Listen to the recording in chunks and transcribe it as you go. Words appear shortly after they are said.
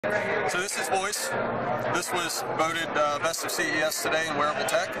So this is Voyce. This was voted Best of CES today in wearable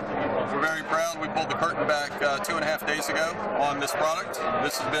tech. We're very proud. We pulled the curtain back 2.5 days ago on this product.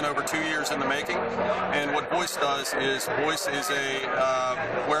 This has been over 2 years in the making. And what Voyce does is Voyce is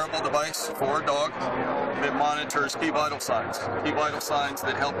a wearable device for a dog that monitors key vital signs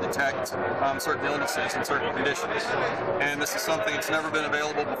that help detect certain illnesses and certain conditions. And this is something that's never been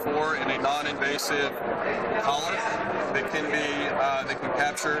available before in a non-invasive collar that can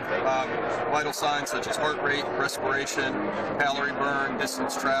capture vital signs such as heart rate, respiration, calorie burn,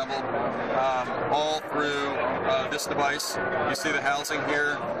 distance traveled, all through this device. You see the housing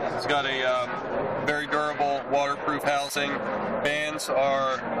here. It's got a very durable, waterproof housing. Bands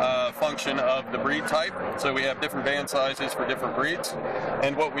are a function of the breed type, so we have different band sizes for different breeds.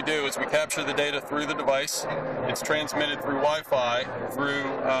 And what we do is we capture the data through the device. It's transmitted through Wi-Fi through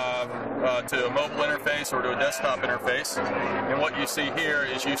to a mobile interface or to a desktop interface. And what you see here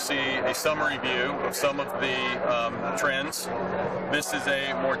is you see a summary view of some of the trends. This is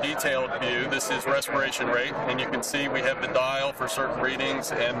a more detailed view. This is respiration rate, and you can see we have the dial for certain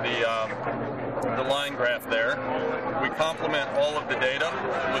readings and the line graph there. We complement all of the data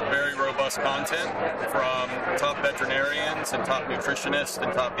with very robust content from top veterinarians and top nutritionists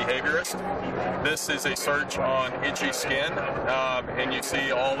and top behaviorists. This is a search on itchy skin, and you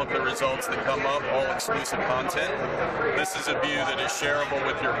see all of the results that come up, all exclusive content. This is a view that is shareable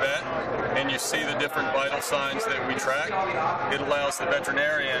with your vet, and you see the different vital signs that we track. It allows the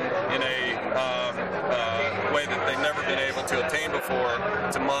veterinarian in a way that they've never been able to obtain before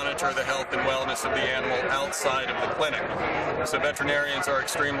to monitor the health and wellness of the animal outside of the clinic. So veterinarians are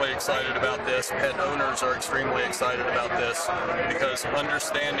extremely excited about this. Pet owners are extremely excited about this because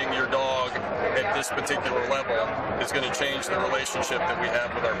understanding your dog at this particular level is going to change the relationship that we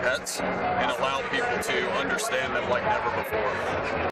have with our pets and allow people to understand them like never before.